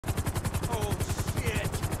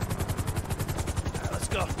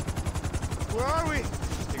Where are we?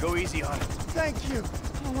 Hey, go easy on him. Thank you.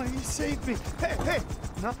 Oh, he saved me. Hey, hey.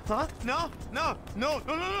 No, huh? No.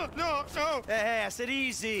 Hey, I said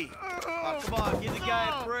easy. Oh, come on, give the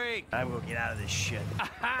guy a break. I'm gonna get out of this shit.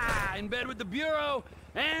 Aha! In bed with the Bureau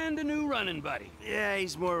and a new running buddy. Yeah,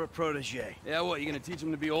 he's more of a protege. Yeah, what, you gonna teach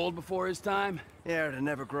him to be old before his time? Yeah, or to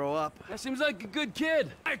never grow up. That seems like a good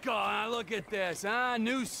kid. Michael, look at this, huh?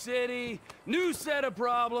 New city, new set of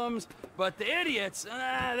problems, but the idiots,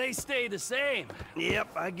 they stay the same. Yep,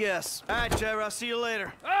 I guess. All right, Trevor, I'll see you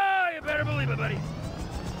later. Oh, you better believe it, buddy.